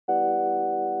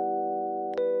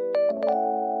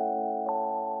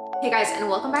Hey guys, and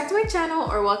welcome back to my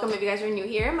channel, or welcome if you guys are new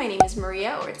here. My name is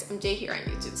Maria, or it's MJ here on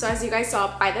YouTube. So as you guys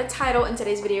saw by the title, in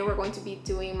today's video we're going to be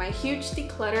doing my huge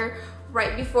declutter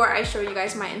right before I show you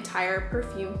guys my entire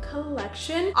perfume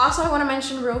collection. Also, I want to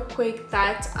mention real quick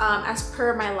that as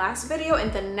per my last video,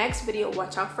 in the next video,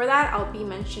 watch out for that, I'll be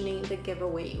mentioning the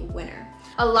giveaway winner.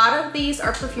 A lot of these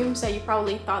are perfumes that you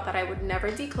probably thought that I would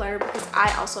never declutter, because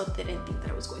I also didn't think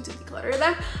that I was going to declutter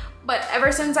them. But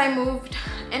ever since I moved,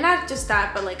 and not just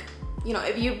that, but like, you know,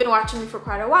 if you've been watching me for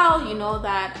quite a while, you know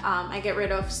that I get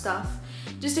rid of stuff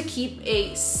just to keep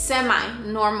a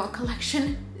semi-normal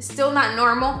collection. Still not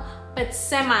normal, but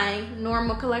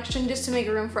semi-normal collection, just to make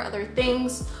room for other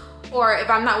things. Or if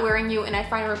I'm not wearing you and I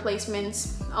find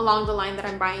replacements along the line that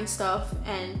I'm buying stuff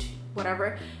and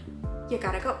whatever, you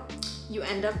gotta go. You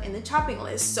end up in the shopping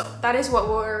list. So that is what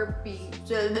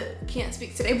can't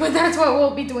speak today, but that's what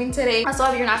we'll be doing today. Also,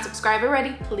 if you're not subscribed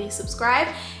already, please subscribe.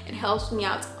 It helps me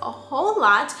out a whole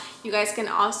lot. You guys can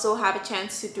also have a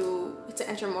chance to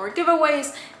enter more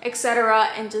giveaways, etc.,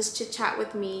 and just chit chat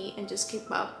with me and just keep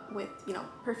up with, you know,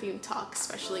 perfume talk,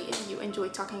 especially if you enjoy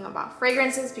talking about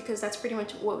fragrances, because that's pretty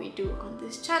much what we do on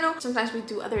this channel. Sometimes we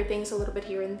do other things a little bit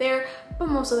here and there, but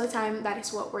most of the time that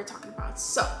is what we're talking about.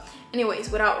 So anyways,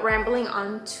 without rambling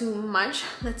on too much,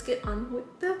 let's get on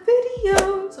with the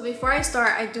video. So before I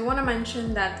start, I do want to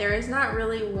mention that there is not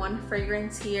really one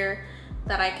fragrance here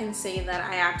that I can say that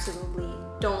I absolutely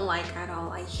don't like at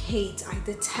all. I hate, I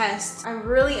detest. I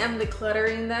really am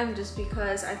decluttering them just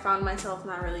because I found myself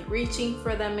not really reaching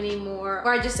for them anymore,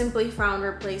 or I just simply found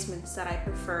replacements that I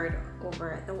preferred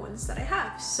over the ones that I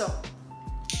have. So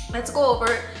let's go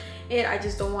over it. I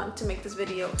just don't want to make this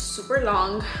video super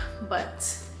long,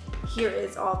 but here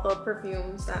is all the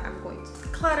perfumes that I'm going to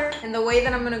declutter. And the way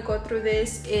that I'm gonna go through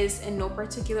this is in no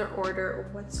particular order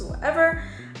whatsoever.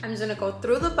 I'm just gonna go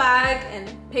through the bag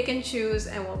and pick and choose,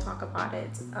 and we'll talk about it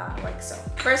like so.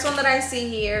 First one that I see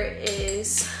here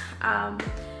is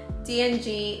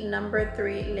D&G number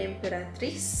 3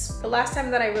 L'Imperatrice. The last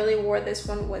time that I really wore this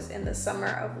one was in the summer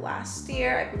of last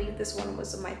year. I believe this one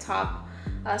was my top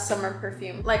summer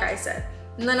perfume. Like I said,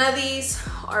 none of these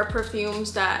are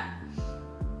perfumes that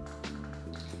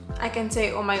I can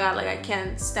say, oh my god, like I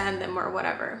can't stand them or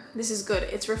whatever. This is good,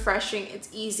 it's refreshing, it's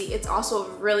easy, it's also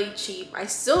really cheap. I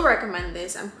still recommend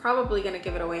this. I'm probably gonna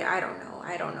give it away. I don't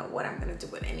know what I'm gonna do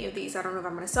with any of these. I don't know if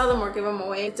I'm gonna sell them or give them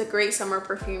away. It's a great summer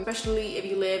perfume, especially if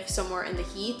you live somewhere in the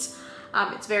heat.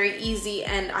 It's very easy,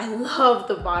 and I love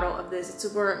the bottle of this. It's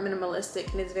super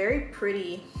minimalistic and it's very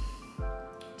pretty,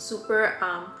 super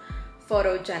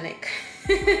photogenic.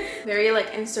 Very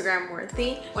like Instagram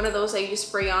worthy. One of those that you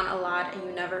spray on a lot and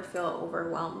you never feel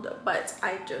overwhelmed, but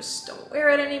I just don't wear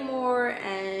it anymore,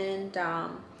 and I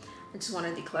just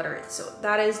want to declutter it. So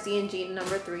that is D&G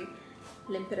number 3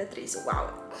 L'Imperatrice.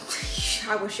 Wow,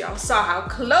 I wish y'all saw how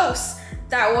close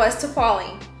that was to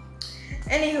falling.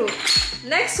 Anywho,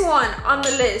 next one on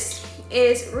the list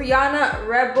is Rihanna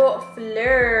Rebel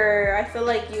Fleur. I feel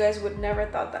like you guys would never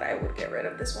thought that I would get rid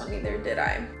of this one, neither did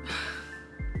I.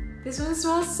 This one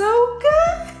smells so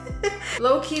good.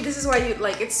 Low-key, this is why you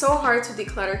like, it's so hard to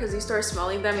declutter because you start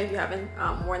smelling them if you haven't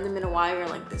worn them in a while. You're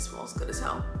like, this smells good as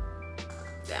hell.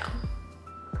 Damn.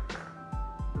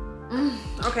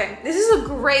 Okay, this is a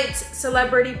great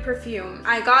celebrity perfume.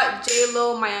 I got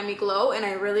J.Lo Miami Glow, and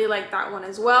I really like that one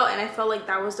as well, and I felt like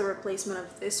that was the replacement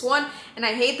of this one. And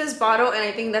I hate this bottle, and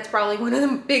I think that's probably one of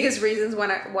the biggest reasons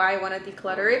why I want to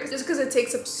declutter it, just because it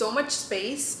takes up so much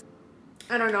space.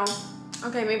 I don't know.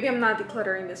 Okay, maybe I'm not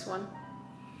decluttering this one.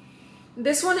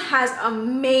 This one has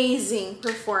amazing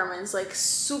performance, like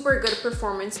super good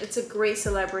performance. It's a great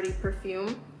celebrity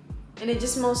perfume, and it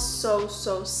just smells so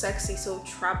sexy, so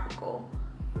tropical,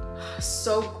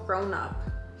 so grown up.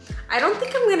 I don't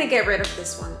think I'm gonna get rid of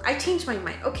this one. I changed my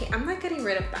mind. Okay, I'm not getting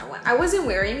rid of that one. I wasn't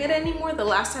wearing it anymore. The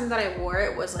last time that I wore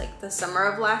it was like the summer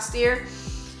of last year.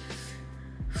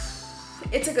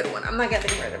 It's a good one. I'm not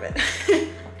getting rid of it.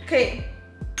 Okay.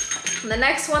 The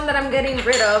next one that I'm getting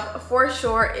rid of for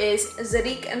sure is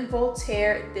Zadig and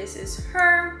Voltaire. This is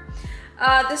her.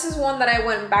 This is one that I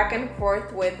went back and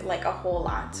forth with like a whole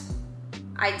lot.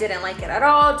 I didn't like it at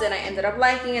all, then I ended up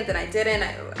liking it, then I didn't.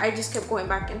 I just kept going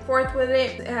back and forth with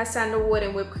it. It has sandalwood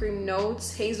and whipped cream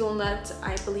notes, hazelnut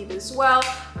I believe as well,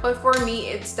 but for me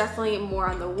it's definitely more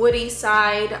on the woody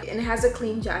side, and it has a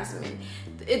clean jasmine.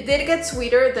 It did get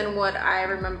sweeter than what I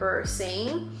remember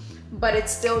saying, but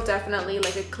it's still definitely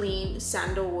like a clean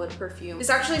sandalwood perfume. This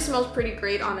actually smells pretty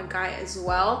great on a guy as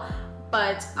well,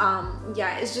 but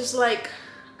yeah, it's just like,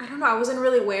 I don't know, I wasn't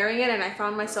really wearing it, and I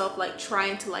found myself like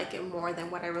trying to like it more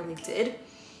than what I really did.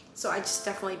 So I just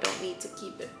definitely don't need to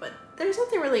keep it, but there's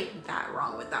nothing really that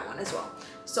wrong with that one as well.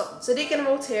 So Sadiq and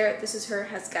Voltaire, this is her,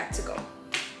 has got to go.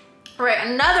 All right,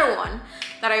 another one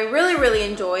that I really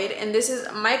enjoyed, and this is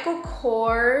Michael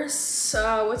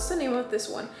Kors, what's the name of this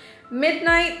one?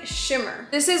 Midnight Shimmer.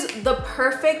 This is the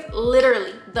perfect,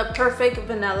 literally the perfect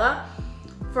vanilla.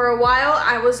 For a while,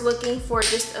 I was looking for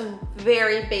just a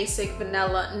very basic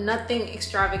vanilla, nothing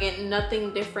extravagant,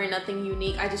 nothing different, nothing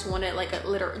unique. I just wanted like a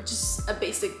just a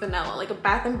basic vanilla, like a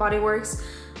Bath and Body Works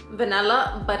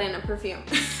vanilla, but in a perfume.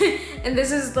 And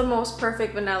this is the most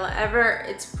perfect vanilla ever.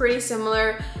 It's pretty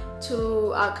similar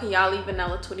to Kayali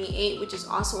Vanilla 28, which is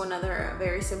also another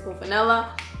very simple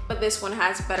vanilla, but this one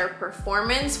has better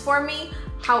performance for me.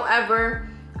 However,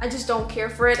 I just don't care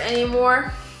for it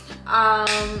anymore.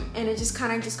 And it just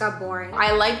kind of got boring.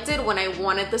 I liked it when I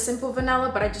wanted the simple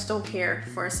vanilla, but I just don't care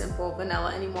for a simple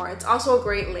vanilla anymore. It's also a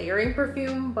great layering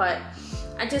perfume, but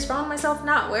I just found myself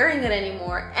not wearing it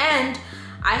anymore. And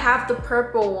I have the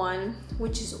purple one,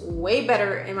 which is way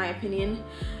better in my opinion,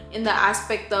 in the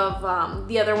aspect of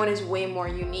the other one is way more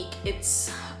unique.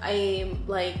 It's a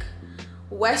like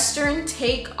Western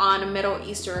take on a Middle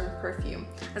Eastern perfume.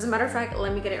 As a matter of fact,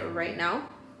 let me get it right now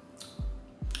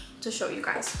to show you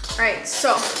guys. All right,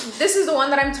 so this is the one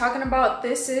that I'm talking about.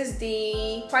 This is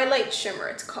the Twilight Shimmer,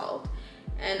 it's called.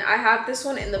 And I have this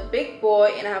one in the big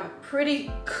boy, and I have a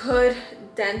pretty good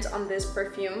dent on this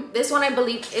perfume. This one I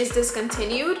believe is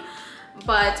discontinued,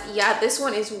 but yeah, this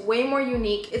one is way more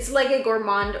unique. It's like a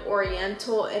gourmand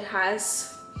oriental. It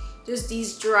has just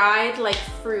these dried like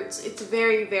fruits. It's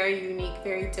very unique,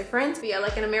 very different. But yeah,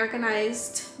 like an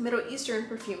Americanized Middle Eastern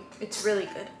perfume. It's really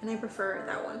good, and I prefer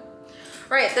that one.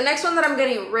 Right, the next one that I'm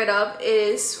getting rid of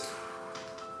is,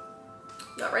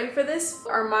 y'all ready for this?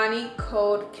 Armani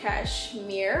Code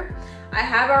Cashmere. I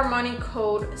have Armani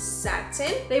Code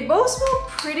Satin. They both smell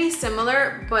pretty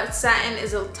similar, but satin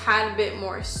is a tad bit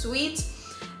more sweet.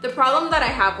 The problem that I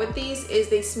have with these is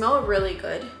they smell really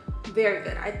good, very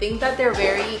good. I think that they're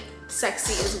very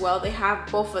sexy as well. They have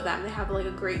both of them. They have like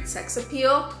a great sex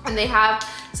appeal, and they have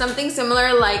something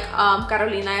similar like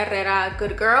Carolina Herrera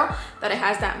Good Girl, that it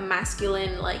has that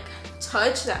masculine like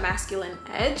touch, that masculine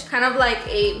edge, kind of like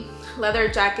a leather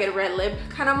jacket red lip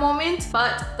kind of moment.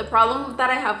 But the problem that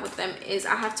I have with them is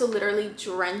I have to literally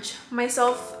drench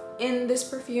myself in this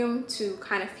perfume to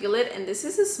kind of feel it, and this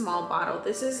is a small bottle.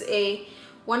 This is a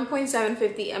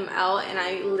 1.750 ml, and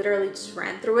I literally just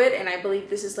ran through it, and I believe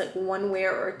this is like one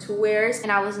wear or two wears,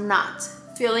 and I was not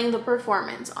feeling the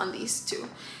performance on these two.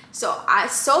 So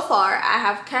far I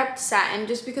have kept satin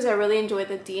just because I really enjoy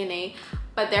the DNA,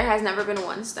 but there has never been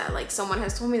once that like someone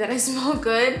has told me that I smell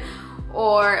good,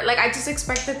 or like I just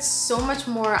expected so much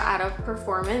more out of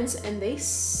performance, and they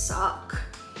suck.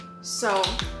 So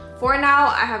for now,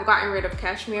 I have gotten rid of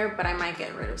cashmere, but I might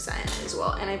get rid of satin as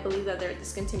well. And I believe that they're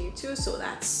discontinued too, so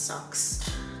that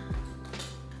sucks.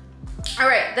 All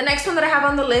right, the next one that I have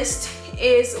on the list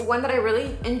is one that I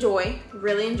really enjoy.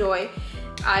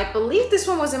 I believe this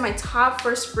one was in my top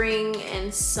for spring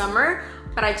and summer,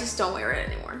 but I just don't wear it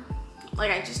anymore.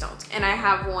 Like, I just don't. And I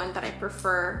have one that I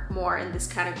prefer more in this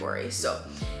category. So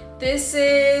this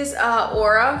is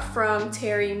Aura from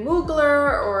Terry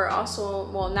Mugler, or also,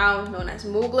 well, now known as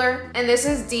Mugler. And this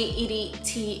is the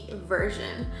EDT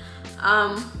version.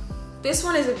 This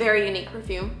one is a very unique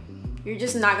perfume. You're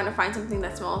just not gonna find something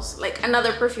that smells like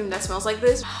another perfume that smells like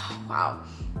this. Wow,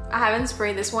 I haven't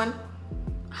sprayed this one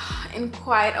in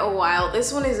quite a while.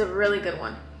 This one is a really good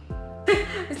one.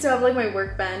 I still have like my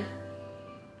work band.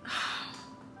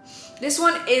 This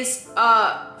one is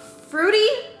fruity,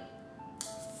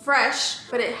 fresh,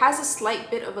 but it has a slight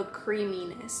bit of a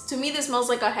creaminess. To me, this smells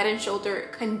like a Head and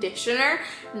Shoulder conditioner,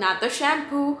 not the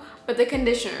shampoo, but the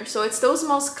conditioner. So it still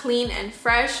smells clean and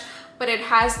fresh, but it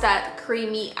has that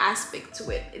creamy aspect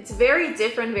to it. It's very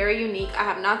different, very unique. I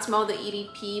have not smelled the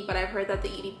EDP, but I've heard that the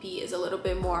EDP is a little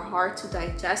bit more hard to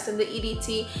digest than the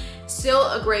EDT.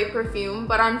 Still a great perfume,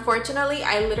 but unfortunately,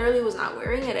 I literally was not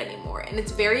wearing it anymore. And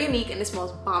it's very unique, and it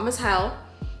smells bomb as hell.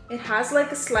 It has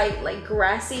like a slight like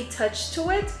grassy touch to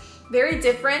it, very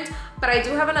different. But I do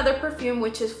have another perfume,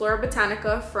 which is Flora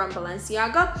Botanica from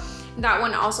Balenciaga. That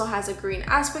one also has a green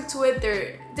aspect to it.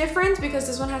 They're different because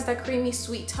this one has that creamy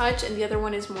sweet touch, and the other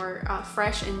one is more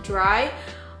fresh and dry.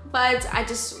 But I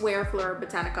just wear Flora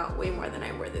Botanica way more than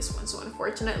I wear this one. So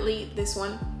unfortunately, this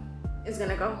one is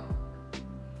gonna go.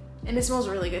 And it smells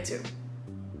really good too.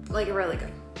 Like really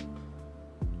good.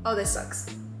 Oh, this sucks.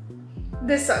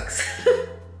 This sucks.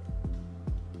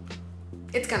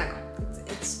 It's gonna go.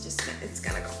 It's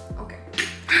gonna go. Okay.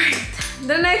 All right.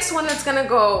 The next one that's gonna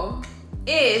go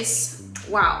is,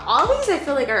 wow, all these I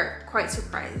feel like are quite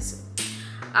surprising.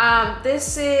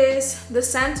 This is the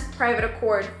scent Private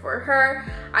Accord for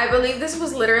her. I believe this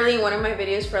was literally one of my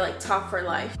videos for like Top for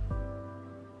Life.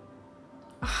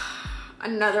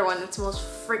 Another one that smells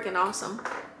freaking awesome.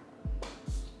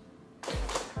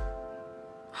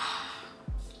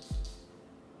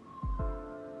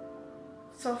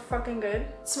 So fucking good.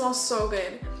 It smells so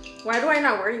good. Why do I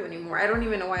not wear you anymore? I don't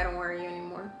even know why I don't wear you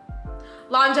anymore.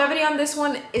 Longevity on this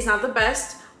one is not the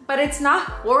best, but it's not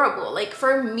horrible. Like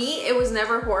for me, it was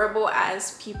never horrible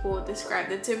as people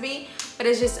described it to be, but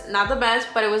it's just not the best,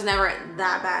 but it was never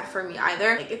that bad for me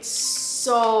either. Like it's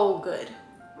so good.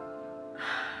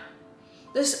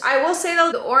 This, I will say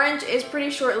though, the orange is pretty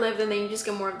short-lived and then you just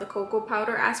get more of the cocoa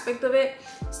powder aspect of it.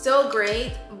 Still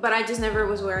great, but I just never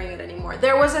was wearing it anymore.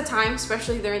 There was a time,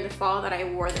 especially during the fall, that I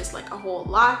wore this like a whole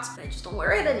lot. I just don't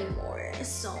wear it anymore,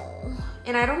 so.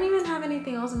 And I don't even have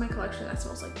anything else in my collection that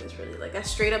smells like this really. Like a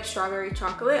straight up strawberry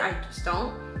chocolate, I just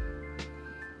don't.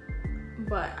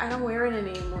 But I don't wear it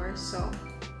anymore, so.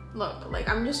 Look, like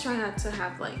I'm just trying not to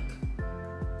have like,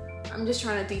 I'm just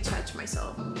trying to detach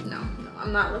myself. No,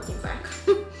 I'm not looking back.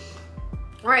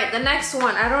 All right, the next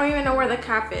one, I don't even know where the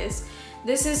cap is.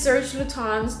 This is Serge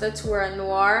Lutens the Tour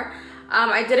Noir.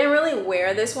 I didn't really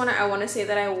wear this one. I want to say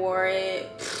that I wore it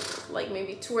like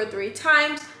maybe 2 or 3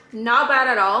 times. Not bad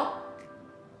at all.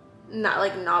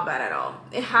 Not bad at all.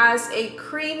 It has a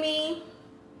creamy,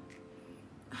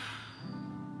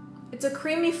 it's a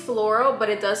creamy floral, but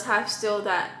it does have still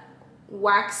that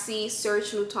waxy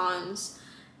Serge Lutens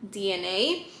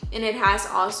DNA, and it has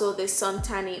also this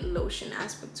suntanny lotion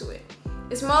aspect to it.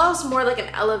 It smells more like an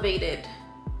elevated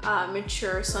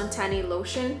mature suntanny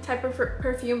lotion type of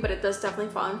perfume, but it does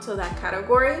definitely fall into that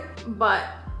category. But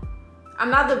I'm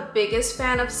not the biggest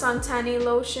fan of suntanny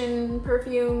lotion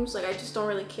perfumes. Like I just don't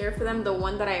really care for them. The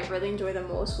one that I really enjoyed the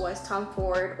most was Tom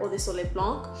Ford Eau de Soleil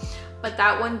Blanc, but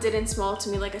that one didn't smell to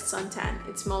me like a suntan.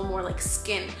 It smelled more like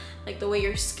skin, like the way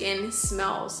your skin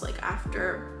smells like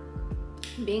after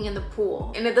being in the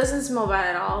pool. And it doesn't smell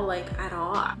bad at all, like at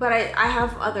all. But I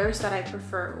have others that I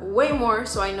prefer way more,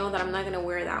 so I know that I'm not gonna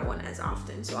wear that one as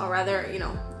often. So I'll rather, you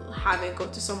know, have it go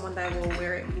to someone that will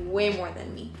wear it way more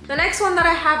than me. The next one that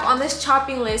I have on this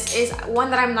shopping list is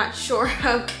one that I'm not sure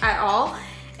of at all,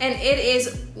 and it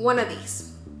is one of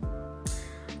these.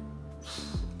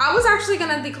 I was actually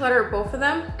gonna declutter both of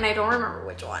them, and I don't remember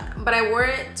which one, but I wore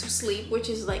it to sleep, which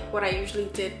is like what I usually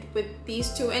did with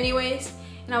these two anyways.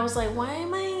 And I was like, why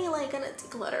am I like gonna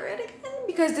declutter it again?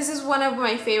 Because this is one of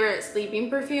my favorite sleeping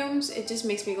perfumes. It just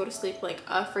makes me go to sleep like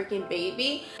a freaking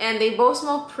baby. And they both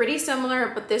smell pretty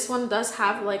similar, but this one does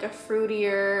have like a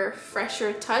fruitier,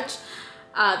 fresher touch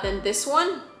than this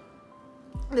one.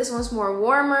 This one's more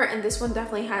warmer, and this one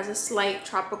definitely has a slight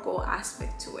tropical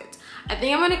aspect to it. I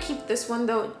think I'm gonna keep this one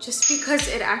though, just because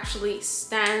it actually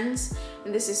stands.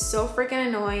 And this is so freaking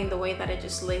annoying, the way that it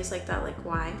just lays like that. Like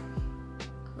why?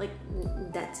 Like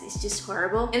it's just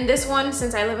horrible. And this one,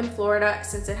 since I live in Florida,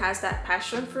 since it has that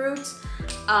passion fruit,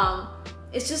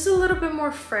 it's just a little bit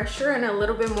more fresher and a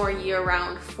little bit more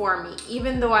year-round for me.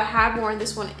 Even though I have worn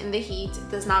this one in the heat,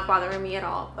 it does not bother me at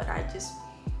all. But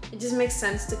it just makes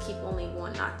sense to keep only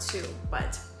one, not two.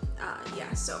 But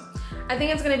yeah, so I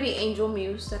think it's gonna be Angel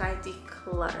Muse that I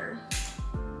declutter.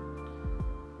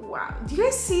 Wow, do you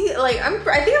guys see? Like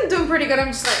I think I'm doing pretty good.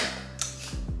 I'm just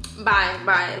like,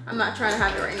 bye. I'm not trying to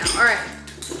have it right now. All right,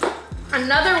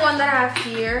 another one that I have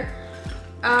here,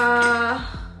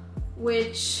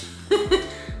 which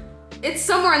it's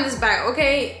somewhere in this bag.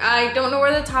 Okay, I don't know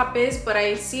where the top is, but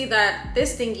I see that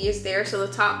this thingy is there, so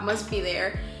the top must be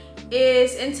there.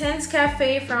 Is Intense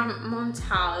Cafe from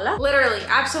Montal. Literally,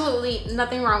 absolutely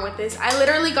nothing wrong with this. I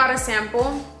literally got a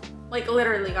sample, like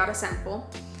literally got a sample.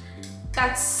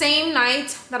 That same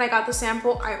night that I got the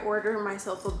sample, I ordered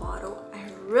myself a bottle. I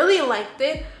really liked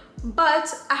it, but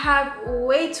I have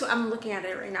way too, I'm looking at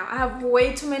it right now, I have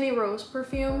way too many rose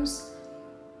perfumes,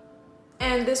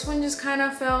 and this one just kind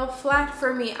of fell flat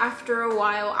for me after a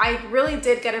while. I really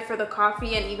did get it for the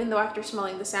coffee, and even though after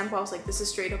smelling the sample, I was like, this is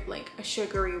straight up like a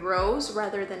sugary rose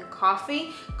rather than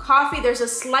coffee. Coffee, there's a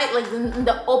slight, like in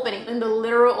the opening, in the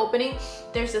literal opening,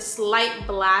 there's a slight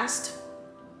blast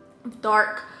of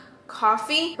dark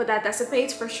coffee, but that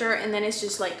dissipates for sure, and then it's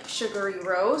just like sugary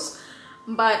rose.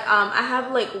 But I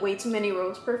have like way too many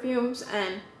rose perfumes,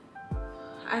 and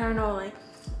I don't know, like,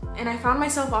 and I found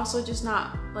myself also just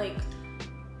not like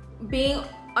being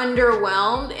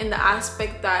underwhelmed in the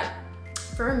aspect that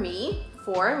for me,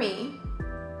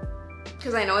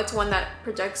 because I know it's one that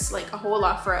projects like a whole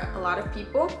lot for a lot of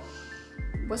people,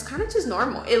 was kind of just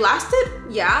normal. It lasted,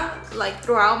 yeah, like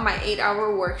throughout my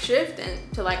 8-hour work shift, and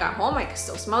till I got home I could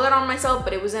still smell it on myself,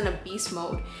 but it was in a beast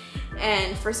mode.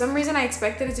 and for some reason I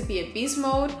expected it to be a beast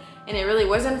mode, and it really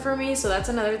wasn't for me. So that's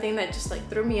another thing that just like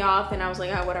threw me off, and I was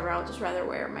like, oh, whatever, I'll just rather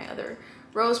wear my other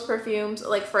rose perfumes.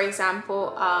 Like for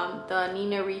example, the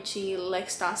Nina Ricci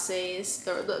L'Extasis,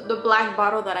 the black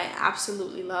bottle that I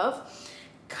absolutely love,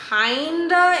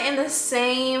 kinda in the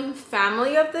same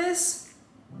family of this,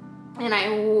 and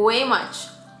I way much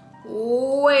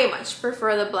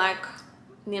prefer the black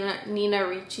Nina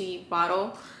Ricci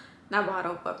bottle, not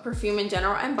bottle, but perfume in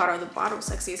general, and the bottle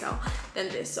sexy as hell, than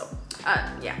this. So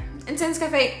yeah, Intense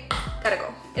Cafe, gotta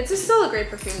go. It's still a great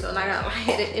perfume though, not gonna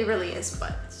lie, it really is,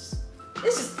 but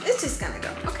it's just gonna go.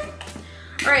 Okay,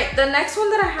 all right, the next one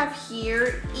that I have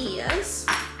here is,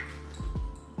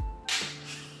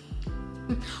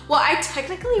 well, I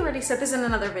technically already said this in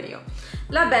another video.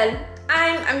 La Belle,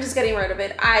 I'm just getting rid of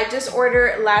it. I just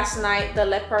ordered last night the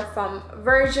Le Parfum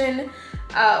version,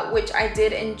 which I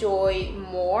did enjoy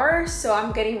more, so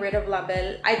I'm getting rid of La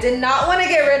Belle. I did not want to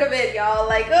get rid of it, y'all.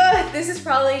 Like, this is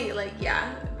probably like,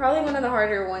 yeah, probably one of the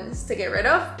harder ones to get rid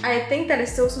of. I think that it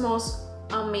still smells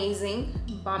amazing,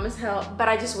 bomb as hell, but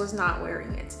I just was not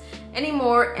wearing it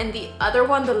anymore. And the other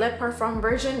one, the Le Parfum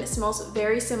version, it smells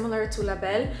very similar to La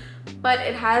Belle, but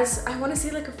it has, I want to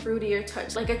say, like a fruitier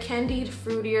touch, like a candied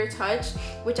fruitier touch,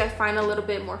 which I find a little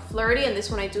bit more flirty, and this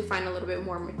one I do find a little bit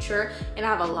more mature. And I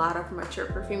have a lot of mature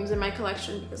perfumes in my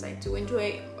collection because I do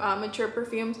enjoy mature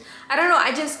perfumes. I don't know,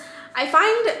 I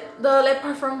find the Le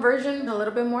Parfum version a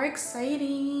little bit more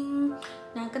exciting,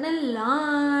 not gonna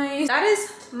lie. That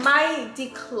is my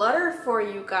declutter for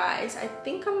you guys. I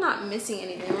think I'm not missing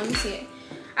anything. Let me see it.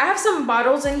 I have some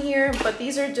bottles in here, but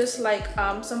these are just like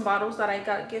some bottles that I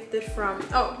got gifted from,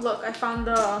 oh look, I found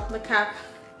the cap.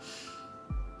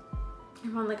 I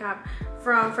found the cap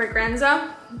from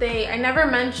Fragranza. I never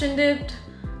mentioned it,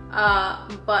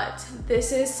 but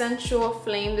this is Sensual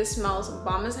Flame. This smells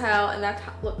bomb as hell, and that's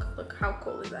look how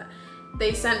cool is that.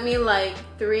 They sent me like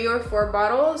 3 or 4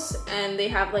 bottles, and they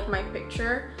have like my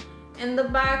picture in the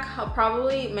back. I'll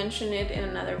probably mention it in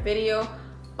another video,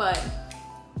 but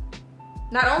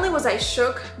not only was I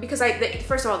shook because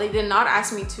first of all, they did not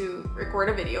ask me to record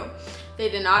a video. They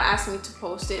did not ask me to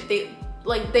post it. They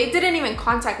didn't even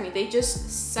contact me. They just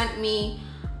sent me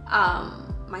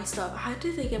my stuff. How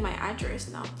did they get my address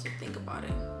now to think about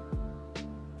it?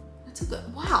 That's a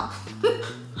good, wow.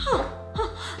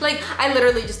 Like, I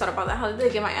literally just thought about that. How did they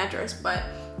get my address? But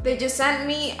they just sent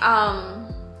me,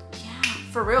 yeah,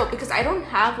 for real, because I don't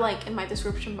have like in my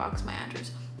description box my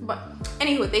address. But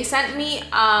anywho, they sent me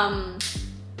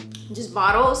just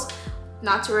bottles,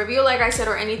 not to review like I said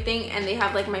or anything, and they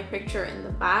have like my picture in the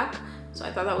back. So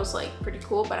I thought that was like pretty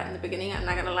cool, but in the beginning, I'm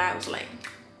not gonna lie, I was like,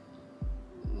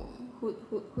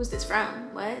 who's this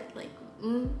from? What? Like,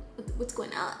 what's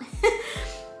going on?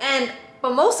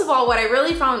 But most of all, what I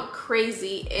really found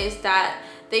crazy is that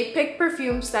they picked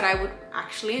perfumes that I would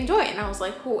actually enjoy. And I was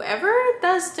like, whoever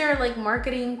does their like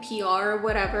marketing, PR, or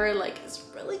whatever, like is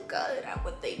really good at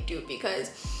what they do, because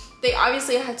they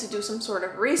obviously had to do some sort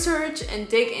of research and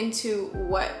dig into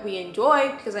what we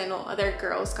enjoy, because I know other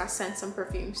girls got sent some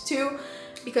perfumes too,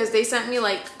 because they sent me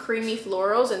like creamy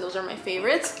florals, and those are my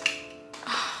favorites.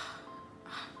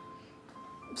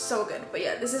 So good. But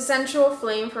yeah, this is Sensual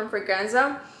Flame from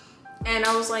Fragranza, and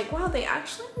I was like, wow, they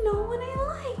actually know what I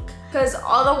like, because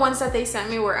all the ones that they sent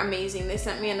me were amazing. They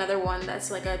sent me another one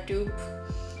that's like a dupe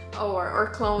or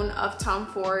clone of Tom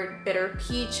Ford Bitter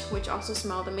Peach, which also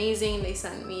smelled amazing. They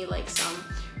sent me like some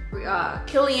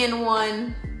Kilian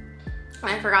one,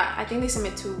 and I forgot, I think they sent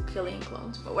me 2 Kilian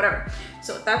clones, but whatever.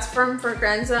 So that's from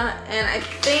Fragranza, and I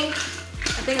think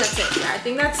that's it. Yeah, I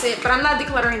think that's it, but I'm not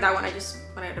decluttering that one. I just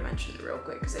wanted to mention it real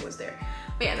quick because it was there.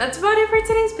 But yeah, that's about it for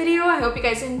today's video. I hope you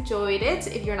guys enjoyed it.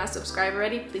 If you're not subscribed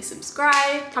already, please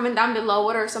subscribe. Comment down below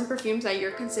what are some perfumes that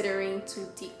you're considering to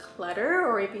declutter,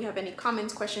 or if you have any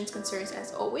comments, questions, concerns,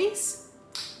 as always,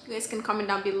 you guys can comment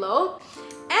down below.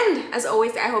 And as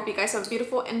always, I hope you guys have a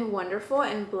beautiful and wonderful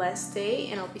and blessed day,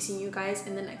 and I'll be seeing you guys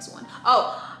in the next one.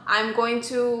 Oh, I'm going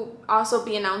to also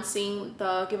be announcing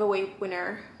the giveaway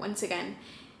winner once again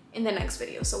in the next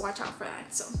video, so watch out for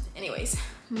that. So anyways,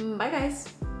 bye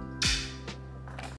guys.